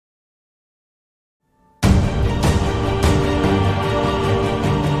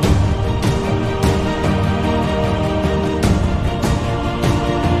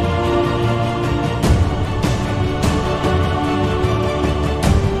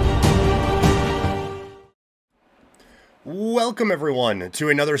Welcome everyone to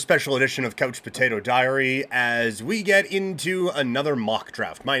another special edition of Couch Potato Diary as we get into another mock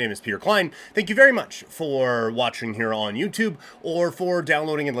draft. My name is Peter Klein. Thank you very much for watching here on YouTube or for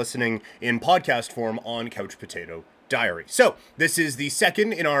downloading and listening in podcast form on Couch Potato Diary. So, this is the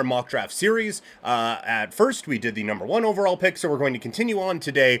second in our mock draft series. At first, we did the number 1 overall pick, so we're going to continue on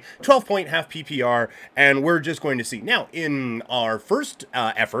today, 12-point half PPR, and we're just going to see. Now, in our first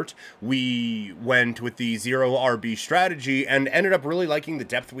effort, we went with the 0 RB strategy and ended up really liking the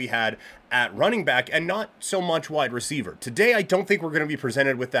depth we had at running back and not so much wide receiver. Today, I don't think we're going to be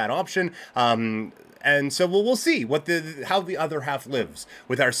presented with that option. And so we'll see how the other half lives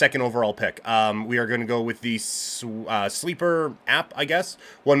with our second overall pick. We are going to go with the sleeper app, I guess,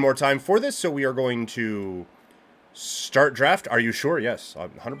 one more time for this. So we are going to start draft. Are you sure? Yes,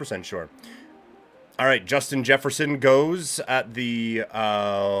 I'm 100% sure. All right, Justin Jefferson goes at the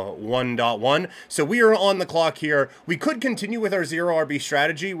 1.1. So we are on the clock here. We could continue with our 0 RB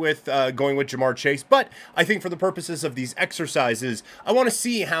strategy with going with Jamar Chase, but I think for the purposes of these exercises, I want to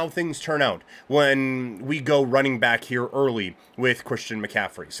see how things turn out when we go running back here early with Christian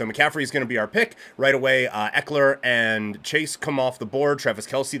McCaffrey. So McCaffrey is going to be our pick right away. Eckler and Chase come off the board. Travis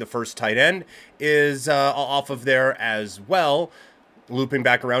Kelce, the first tight end, is off of there as well. Looping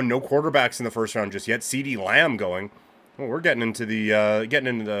back around, no quarterbacks in the first round just yet. CeeDee Lamb going. Well, we're getting into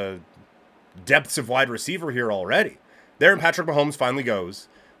the depths of wide receiver here already. There, and Patrick Mahomes finally goes.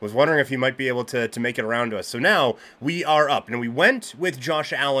 Was wondering if he might be able to make it around to us. So now we are up. And we went with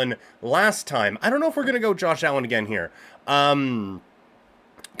Josh Allen last time. I don't know if we're going to go Josh Allen again here. Tony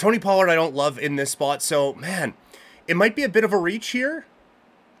Pollard I don't love in this spot. So, man, it might be a bit of a reach here.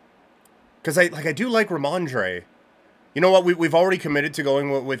 Because I do like Ramondre. You know what? We've already committed to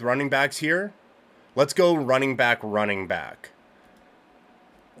going with running backs here. Let's go running back.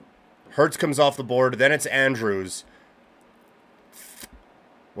 Hurts comes off the board. Then it's Andrews.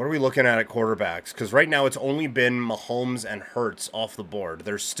 What are we looking at quarterbacks? Because right now it's only been Mahomes and Hurts off the board.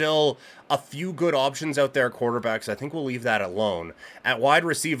 There's still a few good options out there at quarterbacks. I think we'll leave that alone. At wide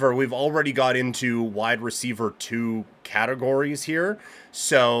receiver, we've already got into wide receiver 2 categories here.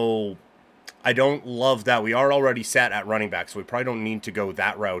 So I don't love that. We are already set at running back, so we probably don't need to go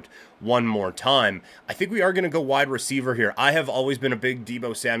that route one more time. I think we are going to go wide receiver here. I have always been a big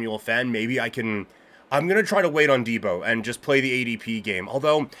Deebo Samuel fan. Maybe I'm going to try to wait on Deebo and just play the ADP game.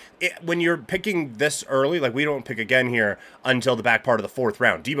 Although, when you're picking this early, like we don't pick again here until the back part of the 4th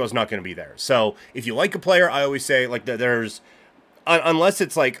round, Deebo's not going to be there. So if you like a player, I always say, like, there's, unless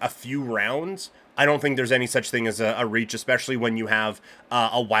it's like a few rounds, I don't think there's any such thing as a reach, especially when you have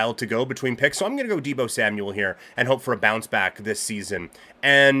a while to go between picks. So I'm going to go Deebo Samuel here and hope for a bounce back this season.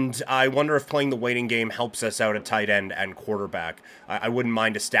 And I wonder if playing the waiting game helps us out at tight end and quarterback. I wouldn't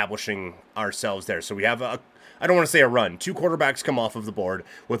mind establishing ourselves there. So we have I don't want to say a run. 2 quarterbacks come off of the board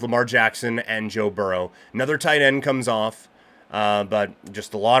with Lamar Jackson and Joe Burrow. Another tight end comes off. But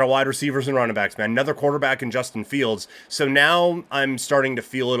just a lot of wide receivers and running backs, man. Another quarterback in Justin Fields. So now I'm starting to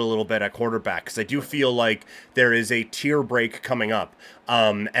feel it a little bit at quarterback because I do feel like there is a tier break coming up.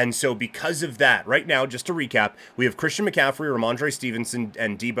 And so because of that, right now, just to recap, we have Christian McCaffrey, Ramondre Stevenson,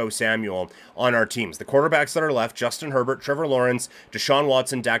 and Deebo Samuel on our teams. The quarterbacks that are left, Justin Herbert, Trevor Lawrence, Deshaun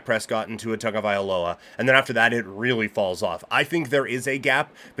Watson, Dak Prescott, and Tua Tagovailoa. And then after that, it really falls off. I think there is a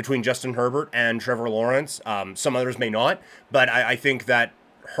gap between Justin Herbert and Trevor Lawrence. Some others may not, but I think that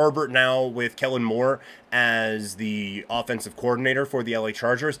Herbert now with Kellen Moore as the offensive coordinator for the LA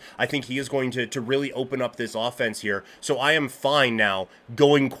Chargers, I think he is going to really open up this offense here. So I am fine now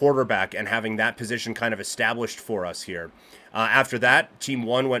going quarterback and having that position kind of established for us here. After that, Team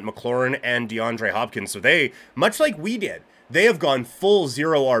 1 went McLaurin and DeAndre Hopkins. So they, much like we did, they have gone full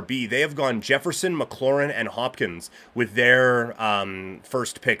 0 RB. They have gone Jefferson, McLaurin, and Hopkins with their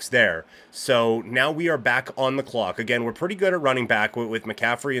first picks there. So now we are back on the clock. Again, we're pretty good at running back with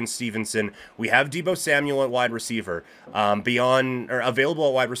McCaffrey and Stevenson. We have Deebo Samuel at wide receiver. Available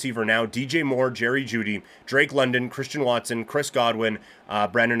at wide receiver now, DJ Moore, Jerry Jeudy, Drake London, Christian Watson, Chris Godwin,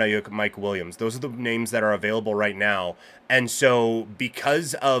 Brandon Ayuk, Mike Williams. Those are the names that are available right now. And so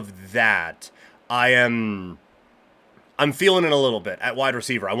because of that, I'm feeling it a little bit at wide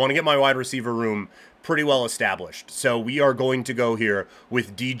receiver. I want to get my wide receiver room pretty well established. So we are going to go here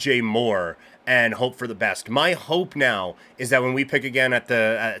with DJ Moore and hope for the best. My hope now is that when we pick again at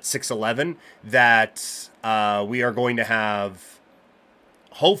 6'11", that we are going to have,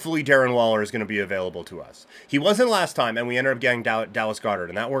 hopefully Darren Waller is going to be available to us. He wasn't last time, and we ended up getting Dallas Goedert,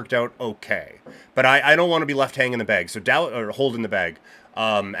 and that worked out okay. But I don't want to be left hanging the bag, so holding the bag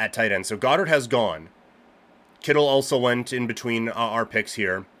at tight end. So Goddard has gone. Kittle also went in between our picks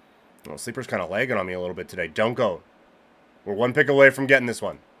here. Well, Sleeper's kind of lagging on me a little bit today. Don't go. We're one pick away from getting this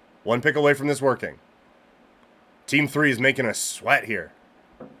one. One pick away from this working. Team 3 is making us sweat here.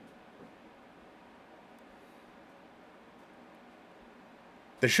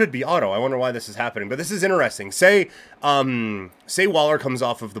 This should be auto. I wonder why this is happening, but this is interesting. Say Waller comes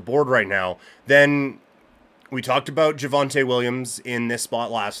off of the board right now, then we talked about Javonte Williams in this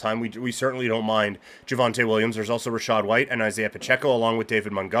spot last time. We certainly don't mind Javonte Williams. There's also Rachaad White and Isaiah Pacheco along with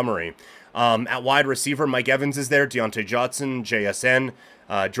David Montgomery. At wide receiver, Mike Evans is there, Deontay Johnson, JSN,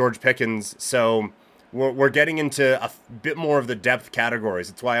 George Pickens. So we're getting into a bit more of the depth categories.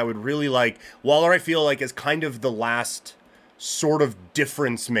 That's why I would really like Waller. I feel like is kind of the last sort of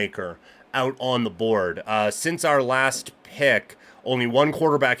difference maker out on the board. Since our last pick, only one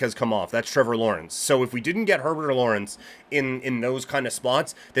quarterback has come off. That's Trevor Lawrence. So if we didn't get Herbert or Lawrence in those kind of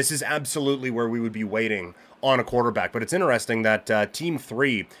spots, this is absolutely where we would be waiting on a quarterback. But it's interesting that Team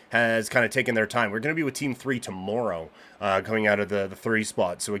 3 has kind of taken their time. We're going to be with Team 3 tomorrow, coming out of the 3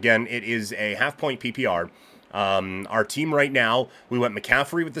 spot. So again, it is a half-point PPR. Our team right now, we went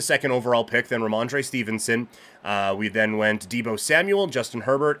McCaffrey with the 2nd overall pick, then Ramondre Stevenson. We then went Deebo Samuel, Justin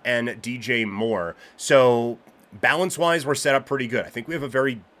Herbert, and DJ Moore. So balance-wise, we're set up pretty good. I think we have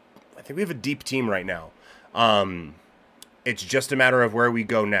a deep team right now. It's just a matter of where we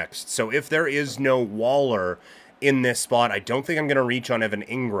go next. So if there is no Waller in this spot, I don't think I'm going to reach on Evan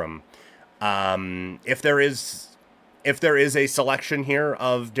Ingram. If there is a selection here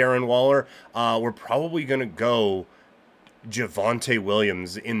of Darren Waller, we're probably going to go Javonte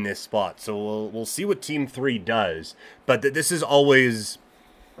Williams in this spot. So we'll see what Team 3 does. But this is always...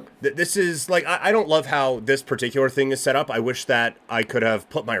 This is, like, I don't love how this particular thing is set up. I wish that I could have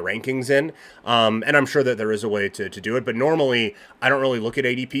put my rankings in, and I'm sure that there is a way to do it, but normally I don't really look at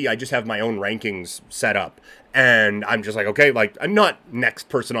ADP. I just have my own rankings set up, and I'm just like, okay, like, I'm not next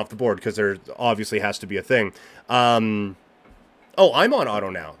person off the board, because there obviously has to be a thing. Oh, I'm on auto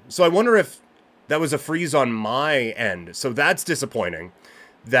now, so I wonder if that was a freeze on my end, so that's disappointing,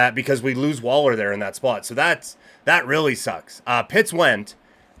 that because we lose Waller there in that spot, so that really sucks. Pitts went...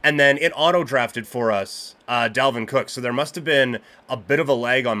 And then it auto-drafted for us Dalvin Cook. So there must have been a bit of a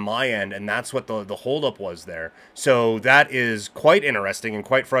lag on my end, and that's what the holdup was there. So that is quite interesting and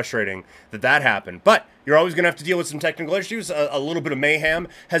quite frustrating that happened. But you're always going to have to deal with some technical issues. A little bit of mayhem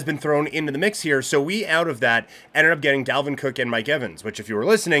has been thrown into the mix here. So we, out of that, ended up getting Dalvin Cook and Mike Evans, which, if you were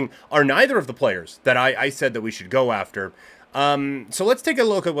listening, are neither of the players that I said that we should go after. So let's take a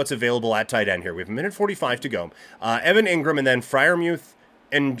look at what's available at tight end here. We have 1:45 to go. Evan Ingram and then Freiermuth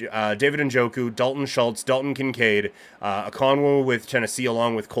and David Njoku, Dalton Schultz, Dalton Kincaid, Okonwo with Tennessee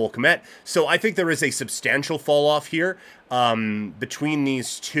along with Cole Kmet. So I think there is a substantial fall off here between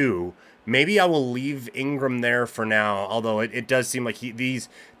these two. Maybe I will leave Ingram there for now, although it does seem like these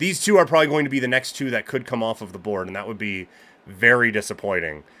two are probably going to be the next two that could come off of the board, and that would be very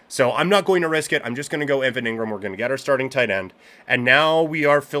disappointing. So I'm not going to risk it. I'm just going to go Evan Ingram. We're going to get our starting tight end, and now we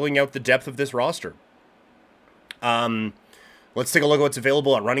are filling out the depth of this roster. Let's take a look at what's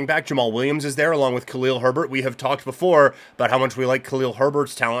available at running back. Jamal Williams is there along with Khalil Herbert. We have talked before about how much we like Khalil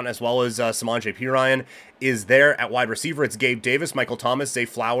Herbert's talent, as well as Samaje Perine is there at wide receiver. It's Gabe Davis, Michael Thomas, Zay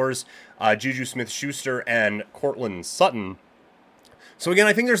Flowers, Juju Smith-Schuster, and Cortland Sutton. So again,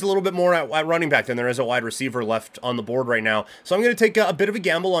 I think there's a little bit more at running back than there is a wide receiver left on the board right now. So I'm going to take a bit of a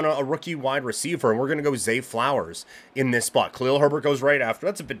gamble on a rookie wide receiver, and we're going to go Zay Flowers in this spot. Khalil Herbert goes right after.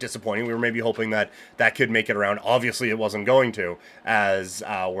 That's a bit disappointing. We were maybe hoping that could make it around. Obviously, it wasn't going to, as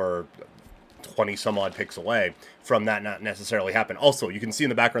we're 20-some-odd picks away from that not necessarily happen. Also, you can see in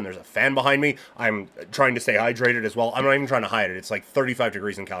the background there's a fan behind me. I'm trying to stay hydrated as well. I'm not even trying to hide it. It's like 35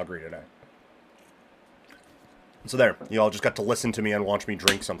 degrees in Calgary today. So there, you all just got to listen to me and watch me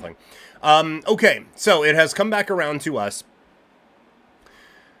drink something. Okay, so it has come back around to us,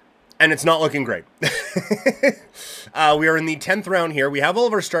 and it's not looking great. We are in the 10th round here. We have all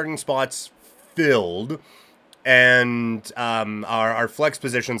of our starting spots filled, and our flex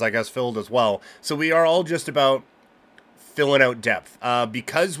positions, I guess, filled as well. So we are all just about filling out depth.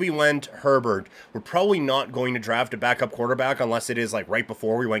 Because we went Herbert, we're probably not going to draft a backup quarterback unless it is like right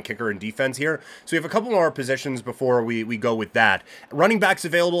before we went kicker and defense here. So we have a couple more positions before we go with that. Running backs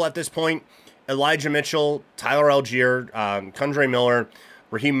available at this point: Elijah Mitchell, Tyler Algier, Kundre Miller,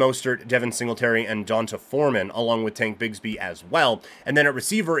 Raheem Mostert, Devin Singletary, and Donta Foreman, along with Tank Bigsby as well. And then at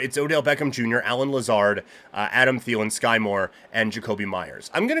receiver, it's Odell Beckham Jr., Alan Lazard, Adam Thielen, Sky Moore, and Jacoby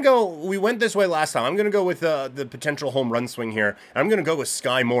Myers. I'm going to go, we went this way last time, I'm going to go with the potential home run swing here, and I'm going to go with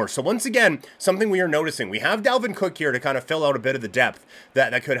Sky Moore. So once again, something we are noticing, we have Dalvin Cook here to kind of fill out a bit of the depth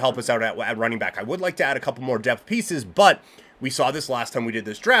that could help us out at running back. I would like to add a couple more depth pieces, but We saw this last time we did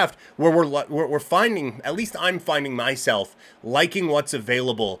this draft, where we're finding, at least I'm finding myself liking what's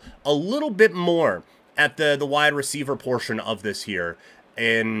available a little bit more at the wide receiver portion of this here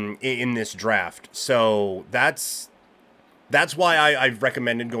in this draft. So that's why I've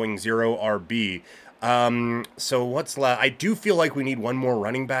recommended going 0 RB. So what's left? I do feel like we need one more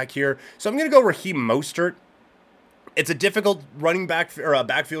running back here. So I'm going to go Raheem Mostert. It's a difficult running back or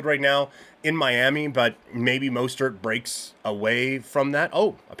backfield right now in Miami, but maybe Mostert breaks away from that.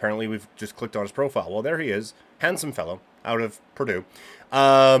 Oh, apparently we've just clicked on his profile. Well, there he is. Handsome fellow out of Purdue.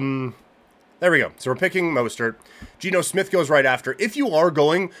 There we go. So we're picking Mostert. Geno Smith goes right after. If you are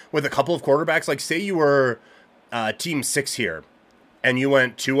going with a couple of quarterbacks, like say you were team 6 here, and you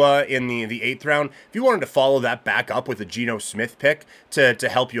went Tua in the 8th round, if you wanted to follow that back up with a Geno Smith pick to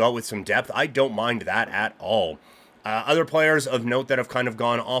help you out with some depth, I don't mind that at all. Other players of note that have kind of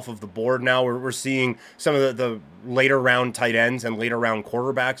gone off of the board now, we're seeing some of the later round tight ends and later round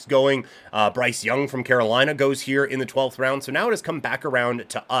quarterbacks going. Bryce Young from Carolina goes here in the 12th round. So now it has come back around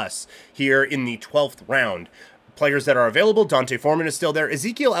to us here in the 12th round. Players that are available, Dante Foreman is still there.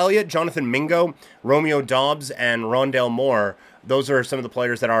 Ezekiel Elliott, Jonathan Mingo, Romeo Doubs, and Rondale Moore. Those are some of the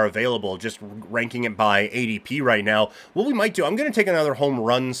players that are available, just ranking it by ADP right now. What we might do, I'm going to take another home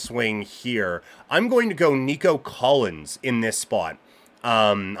run swing here. I'm going to go Nico Collins in this spot.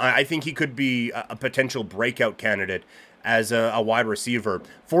 I think he could be a potential breakout candidate as a wide receiver.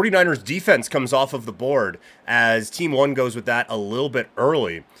 49ers defense comes off of the board as Team 1 goes with that a little bit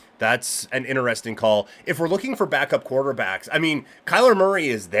early. That's an interesting call. If we're looking for backup quarterbacks, I mean, Kyler Murray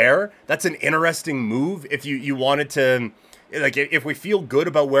is there. That's an interesting move if you wanted to... Like, if we feel good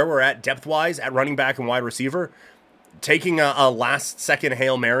about where we're at depth-wise at running back and wide receiver, taking a last-second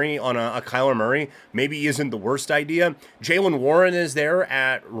Hail Mary on a Kyler Murray maybe isn't the worst idea. Jaylen Warren is there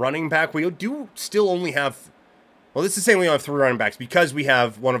at running back. We do still only have... Well, this is saying we only have 3 running backs because we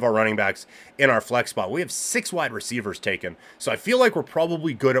have one of our running backs in our flex spot. We have 6 wide receivers taken. So I feel like we're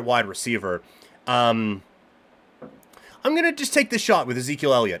probably good at wide receiver. I'm going to just take this shot with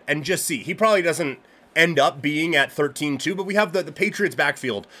Ezekiel Elliott and just see. He probably doesn't end up being at 13-2, but we have the Patriots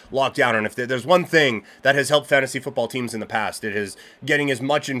backfield locked down, and if there's one thing that has helped fantasy football teams in the past, it is getting as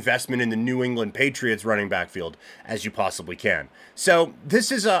much investment in the New England Patriots running backfield as you possibly can. So this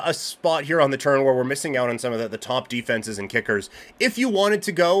is a spot here on the turn where we're missing out on some of the top defenses and kickers. If you wanted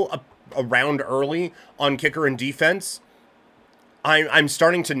to go a round early on kicker and defense, I'm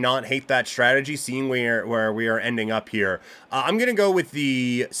starting to not hate that strategy, seeing where we are ending up here. I'm going to go with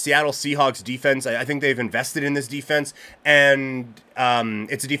the Seattle Seahawks defense. I think they've invested in this defense, and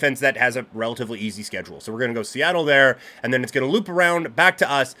it's a defense that has a relatively easy schedule. So we're going to go Seattle there, and then it's going to loop around back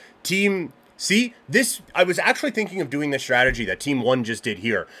to us. See, this, I was actually thinking of doing the strategy that Team 1 just did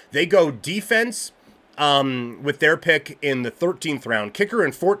here. They go defense with their pick in the 13th round, kicker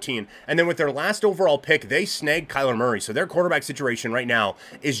in 14, and then with their last overall pick, they snagged Kyler Murray. So their quarterback situation right now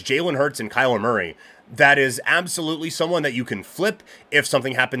is Jalen Hurts and Kyler Murray. That is absolutely someone that you can flip. If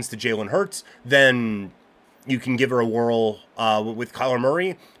something happens to Jalen Hurts, then you can give her a whirl with Kyler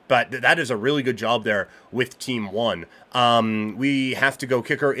Murray. But that is a really good job there with Team 1. We have to go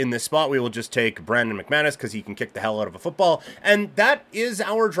kicker in this spot. We will just take Brandon McManus because he can kick the hell out of a football. And that is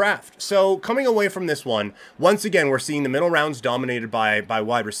our draft. So coming away from this one, once again, we're seeing the middle rounds dominated by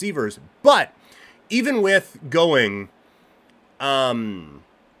wide receivers. But even with going...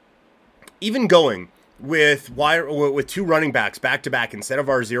 with 2 running backs back-to-back instead of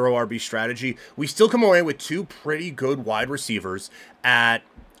our 0 RB strategy, we still come away with 2 pretty good wide receivers at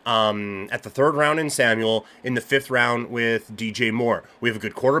the 3rd round in Samuel, in the 5th round with DJ Moore. We have a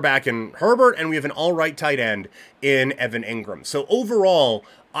good quarterback in Herbert, and we have an all-right tight end in Evan Ingram. So overall,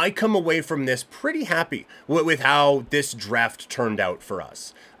 I come away from this pretty happy with how this draft turned out for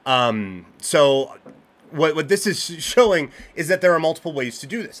us. So what this is showing is that there are multiple ways to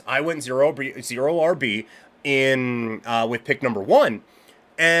do this. I went 0 RB in with pick number 1,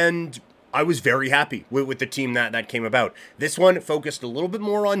 and I was very happy with the team that came about. This one focused a little bit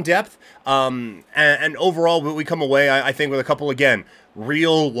more on depth, and overall we come away, I think, with a couple, again,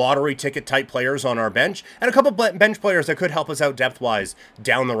 real lottery ticket type players on our bench, and a couple bench players that could help us out depth-wise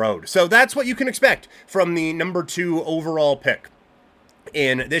down the road. So that's what you can expect from the number 2 overall pick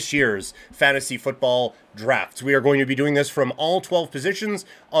in this year's fantasy football drafts. We are going to be doing this from all 12 positions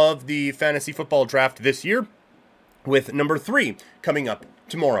of the fantasy football draft this year, with number 3 coming up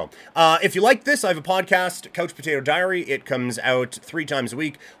tomorrow. If you like this, I have a podcast, Couch Potato Diary. It comes out 3 times a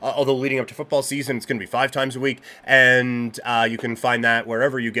week, although leading up to football season, it's going to be 5 times a week, and you can find that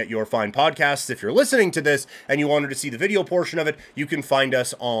wherever you get your fine podcasts. If you're listening to this and you wanted to see the video portion of it, you can find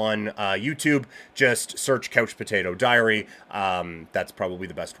us on YouTube. Just search Couch Potato Diary. That's probably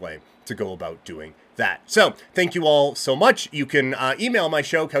the best way to go about doing that. So, thank you all so much. You can email my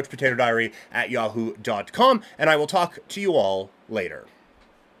show, couchpotatodiary@yahoo.com, and I will talk to you all later.